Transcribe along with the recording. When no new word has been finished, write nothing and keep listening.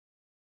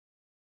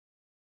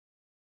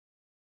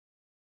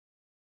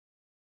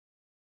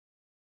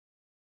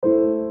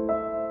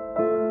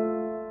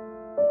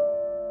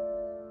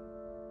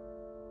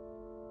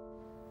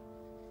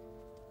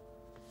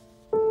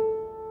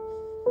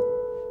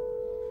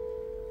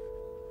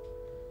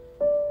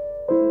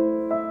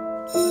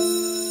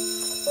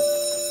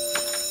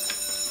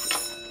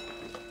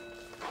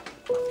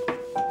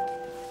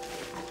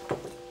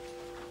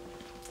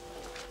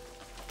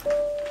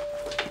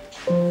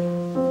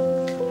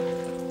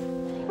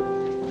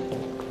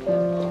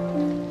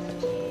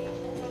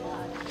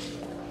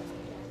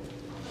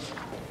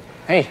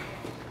Hey,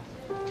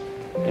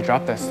 you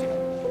dropped this.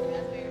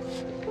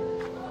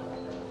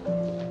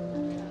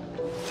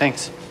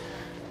 Thanks.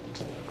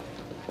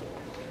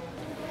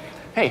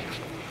 Hey,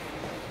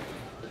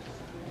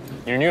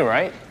 you're new,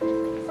 right?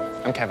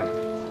 I'm Kevin.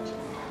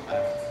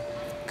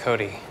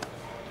 Cody.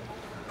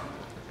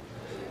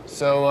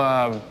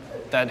 So,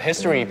 that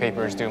history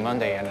paper is due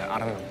Monday, and I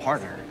don't have a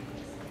partner.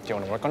 Do you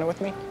want to work on it with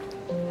me?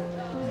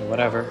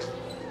 Whatever.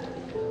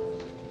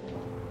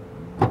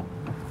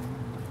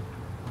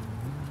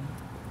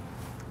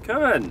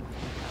 Kevin,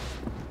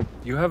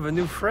 you have a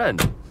new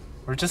friend.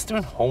 We're just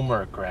doing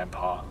homework,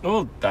 Grandpa.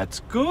 Oh, that's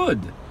good.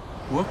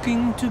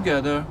 Working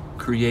together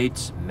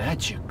creates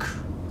magic.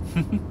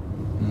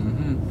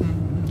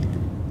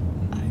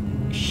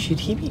 Should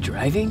he be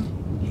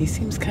driving? He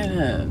seems kind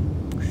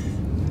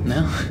of...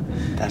 No?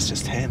 That's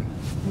just him.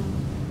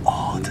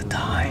 All the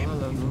time.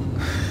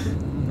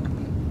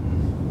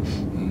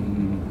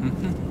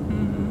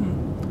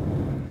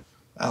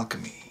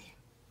 Alchemy,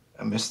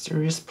 a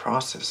mysterious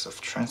process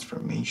of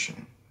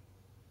transformation.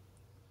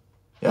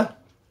 Yeah,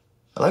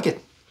 I like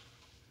it.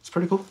 It's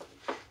pretty cool.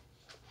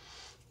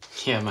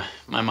 Yeah,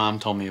 my mom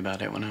told me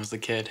about it when I was a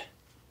kid.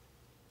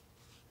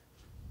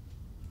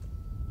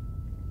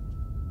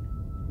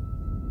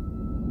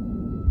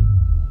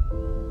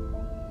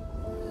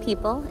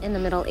 People in the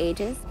Middle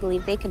Ages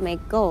believed they could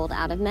make gold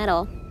out of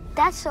metal.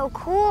 That's so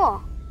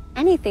cool.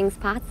 Anything's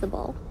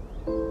possible.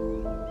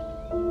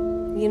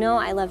 You know,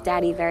 I love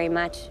Daddy very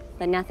much,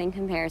 but nothing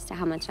compares to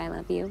how much I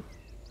love you.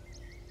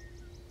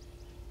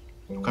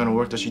 What kind of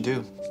work does she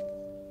do?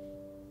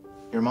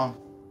 Your mom?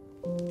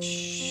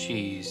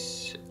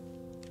 She's...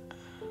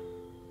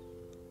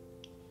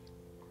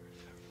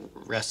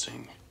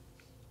 resting.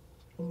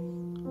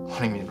 What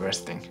do you mean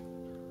resting?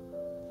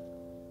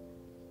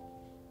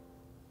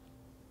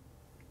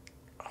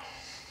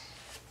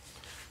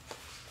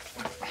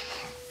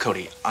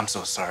 Cody, I'm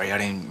so sorry. I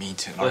didn't mean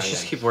to. Let's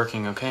just keep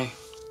working, okay?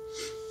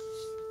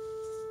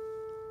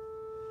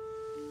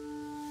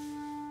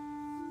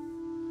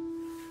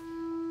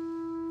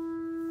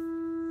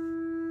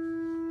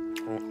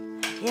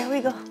 Here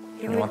we go.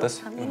 Here we want go.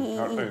 this?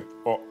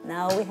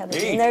 Now we have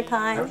dinner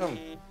time.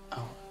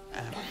 Oh,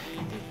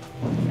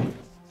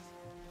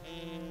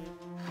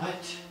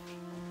 What?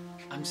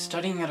 I'm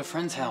studying at a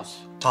friend's house.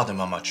 他的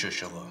妈妈去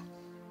世了，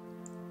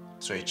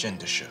所以真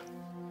的是。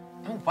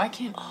 No, why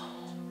can't...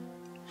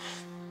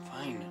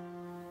 Fine.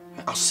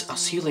 I'll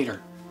see you later.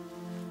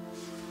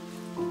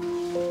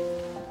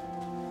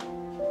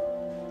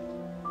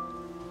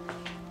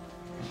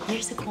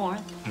 Here's the corn.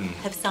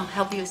 Have some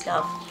help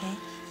yourself, okay?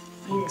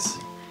 Thanks.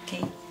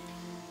 Okay.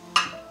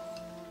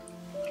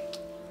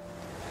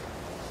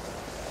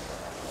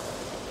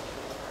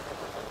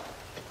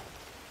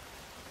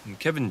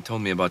 Kevin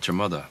told me about your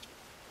mother.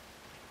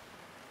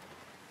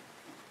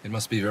 It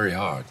must be very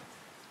hard.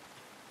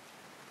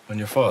 And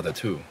your father,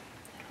 too.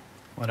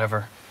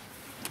 Whatever.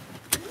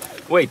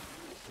 Wait,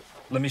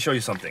 let me show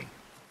you something.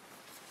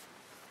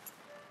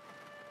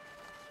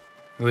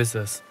 Who is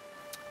this?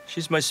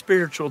 She's my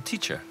spiritual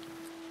teacher.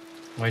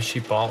 Why is she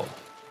bald?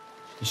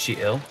 Is she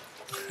ill?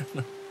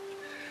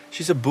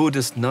 She's a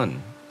Buddhist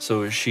nun,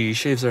 so she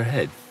shaves her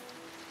head.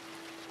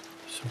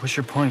 So what's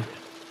your point?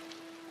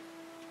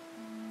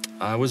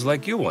 I was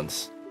like you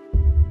once.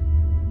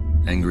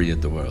 Angry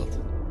at the world.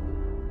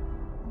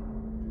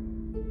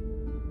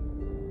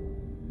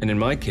 And in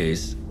my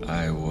case,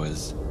 I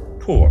was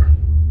poor.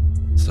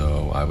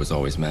 So I was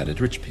always mad at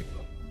rich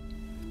people.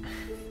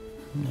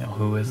 Yeah,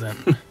 who isn't?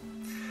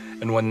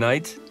 And one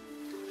night,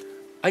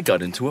 I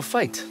got into a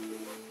fight.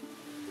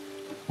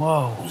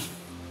 Whoa.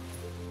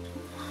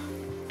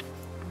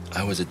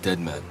 I was a dead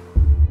man.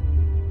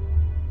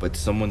 But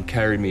someone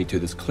carried me to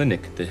this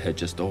clinic that had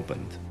just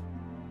opened.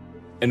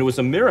 And it was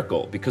a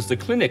miracle because the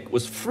clinic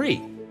was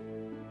free.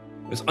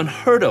 It was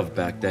unheard of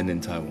back then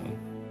in Taiwan.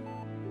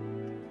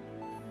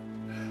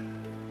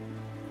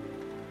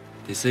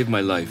 They saved my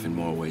life in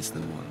more ways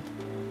than one.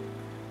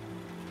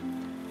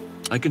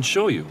 I can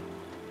show you,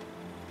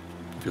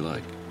 if you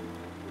like.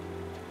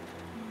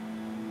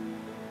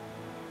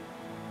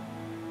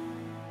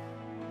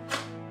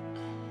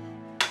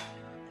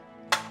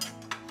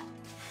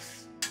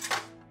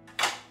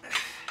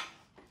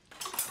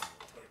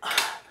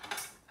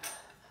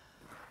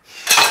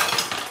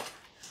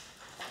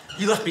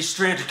 You left me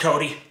stranded,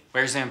 Cody.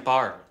 Where's Aunt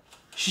Barb?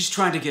 She's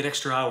trying to get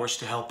extra hours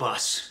to help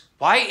us.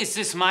 Why is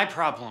this my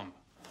problem?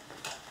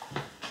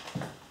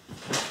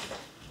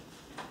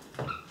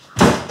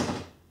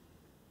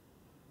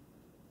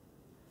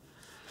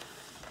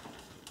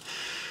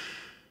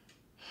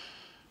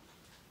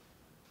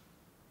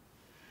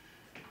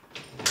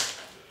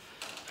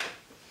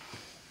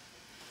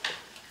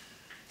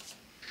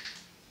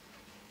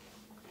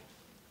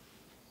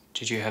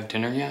 Did you have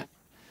dinner yet?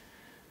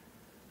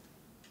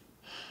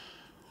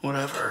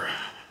 Whatever.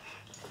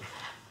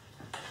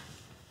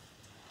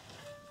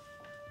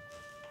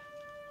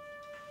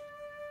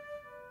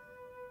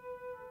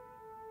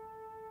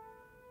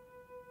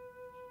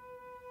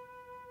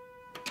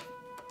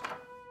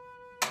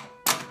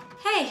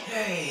 Hey.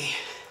 Hey.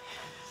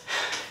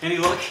 Any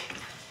luck?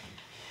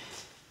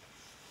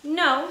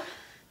 No,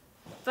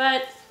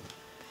 but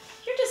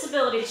your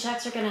disability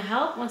checks are gonna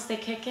help once they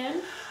kick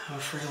in. I'm a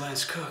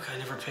freelance cook. I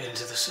never paid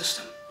into the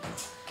system.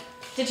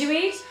 Did you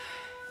eat?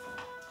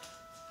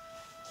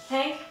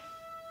 Hank?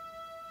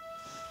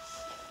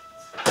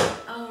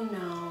 Oh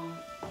no.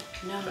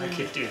 No. I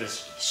can't do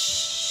this.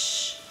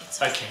 Shh.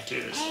 It's I can't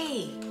do this.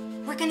 Hey,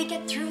 we're gonna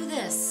get through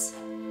this.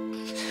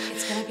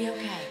 It's gonna be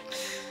okay.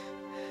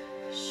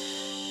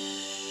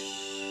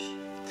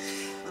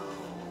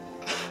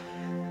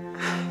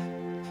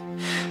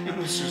 I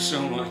miss her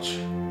so much.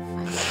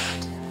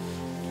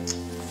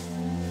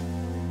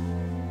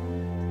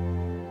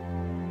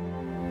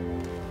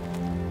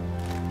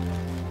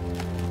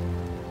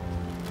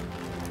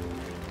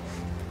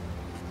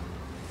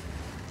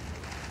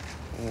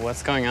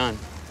 What's going on?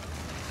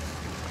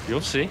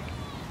 You'll see.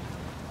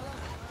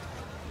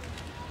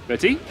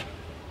 Betty,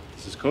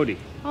 this is Cody.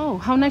 Oh,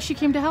 how nice she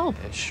came to help.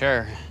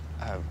 Sure.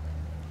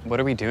 What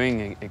are we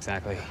doing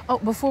exactly? Oh,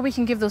 before we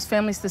can give those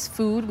families this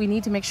food, we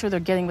need to make sure they're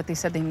getting what they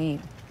said they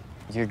need.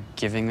 You're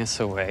giving this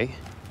away?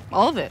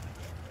 All of it.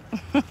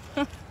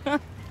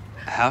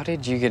 How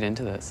did you get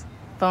into this?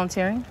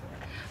 Volunteering?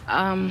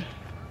 I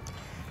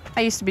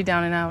used to be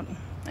down and out.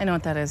 I know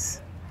what that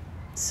is.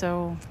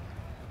 So,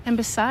 and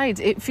besides,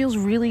 it feels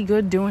really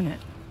good doing it.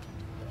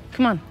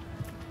 Come on,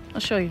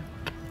 I'll show you.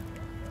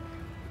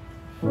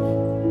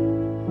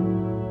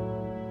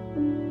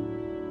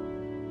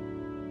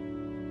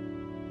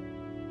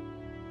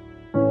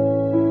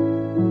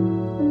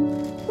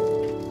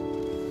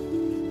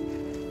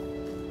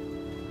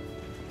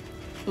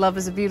 Love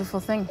is a beautiful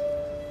thing.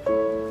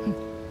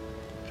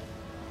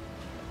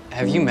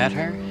 Have you met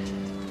her?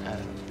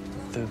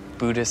 The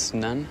Buddhist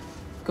nun?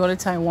 Go to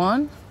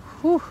Taiwan?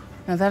 Whew.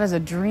 Now that is a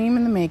dream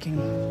in the making.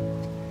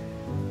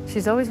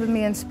 She's always with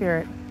me in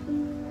spirit,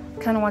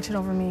 kind of watching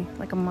over me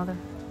like a mother.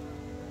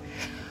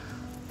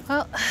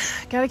 Well,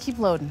 gotta keep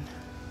loading.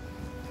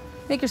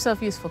 Make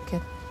yourself useful,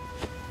 kid.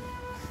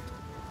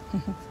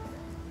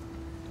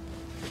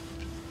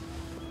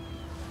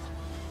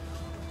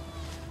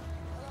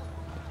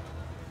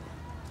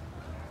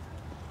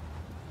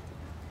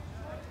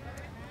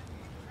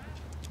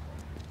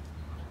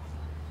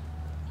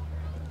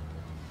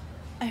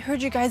 I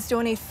heard you guys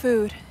donate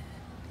food.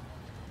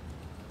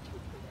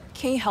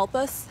 Can you help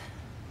us?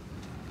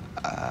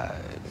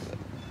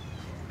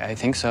 I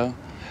think so.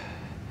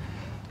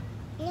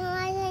 No,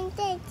 I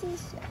think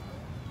so.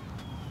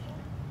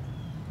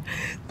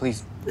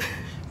 Please,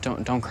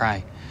 don't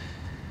cry.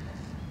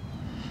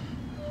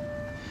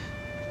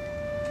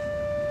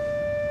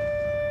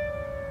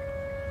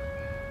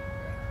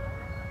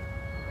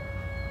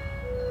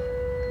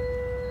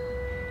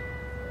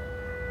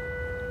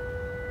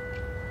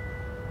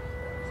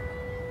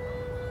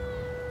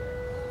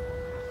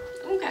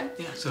 Okay.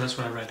 Yeah, so that's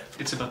what I read.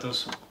 It's about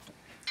those.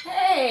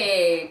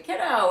 Hey,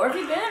 kiddo, where have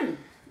you been?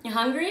 You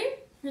hungry?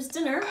 Here's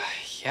dinner.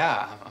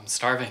 Yeah, I'm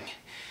starving.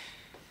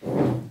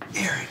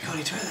 Here,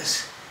 Cody, try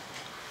this.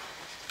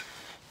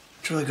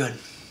 It's really good.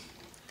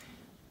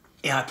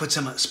 Yeah, I put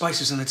some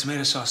spices in the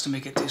tomato sauce to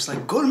make it taste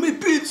like gourmet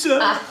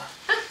pizza.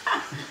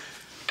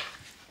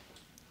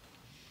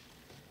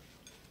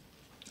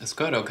 It's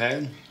good,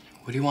 okay?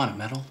 What do you want, a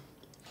medal?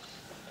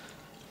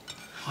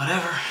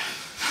 Whatever.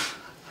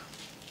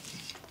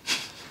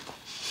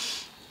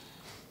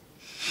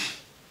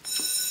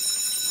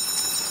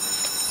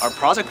 Our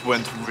project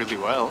went really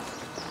well.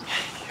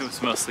 It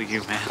was mostly you,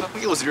 man. I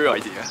think it was your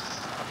idea.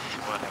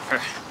 Whatever.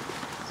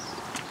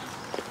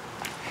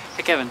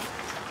 Hey, Kevin.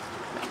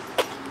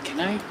 Can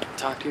I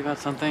talk to you about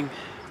something?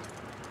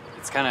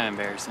 It's kind of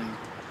embarrassing.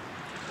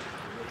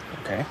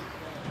 Okay.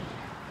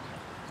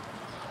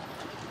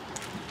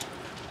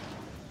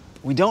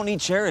 We don't need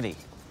charity.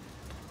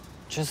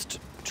 Just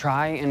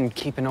try and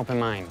keep an open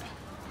mind.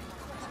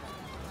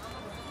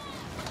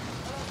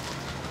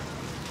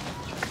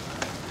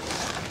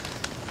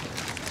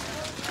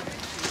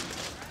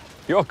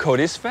 You're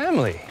Cody's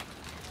family.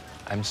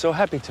 I'm so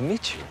happy to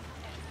meet you.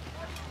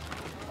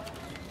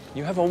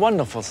 You have a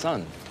wonderful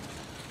son.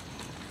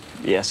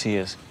 Yes, he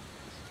is.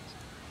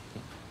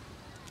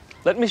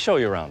 Let me show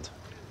you around.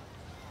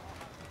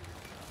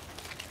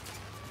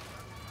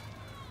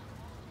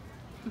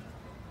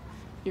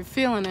 You're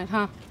feeling it,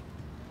 huh?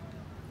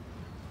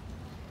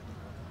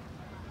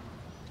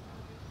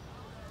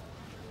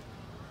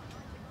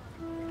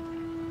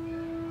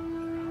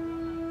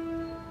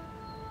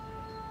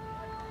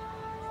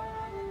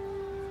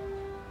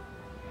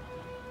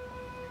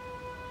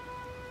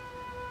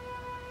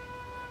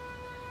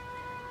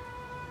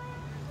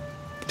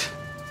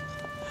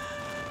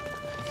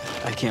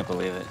 I can't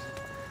believe it.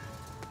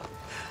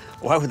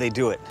 Why would they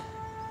do it?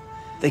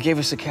 They gave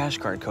us a cash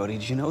card, Cody.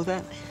 Did you know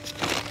that?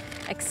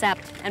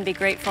 Accept and be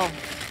grateful.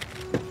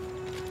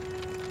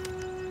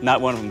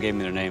 Not one of them gave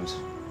me their names.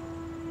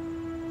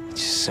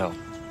 It's just so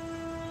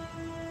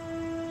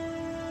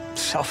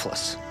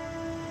selfless.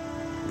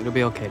 It'll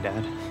be okay,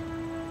 Dad.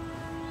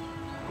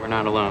 We're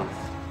not alone.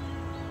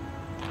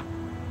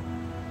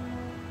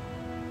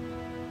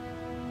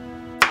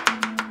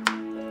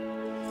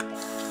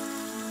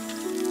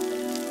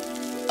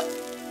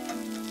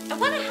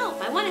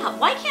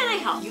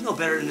 help? You know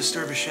better than to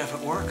disturb a chef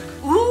at work.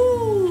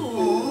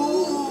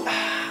 Ooh.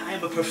 I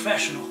am a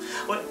professional.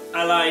 What?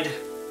 I lied.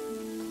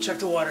 Check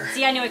the water.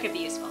 See, I knew it could be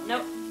useful.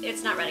 Nope,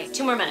 it's not ready.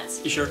 2 more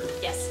minutes. You sure?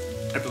 Yes.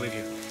 I believe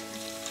you.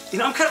 You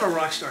know, I'm kind of a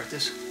rock star at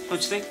this,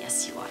 don't you think?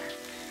 Yes, you are.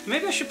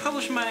 Maybe I should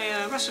publish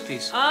my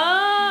recipes.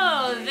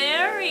 Oh,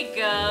 there he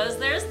goes.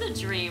 There's the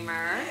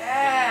dreamer.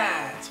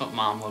 Yeah. That's what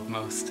Mom loved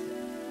most.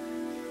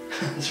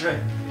 That's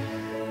right.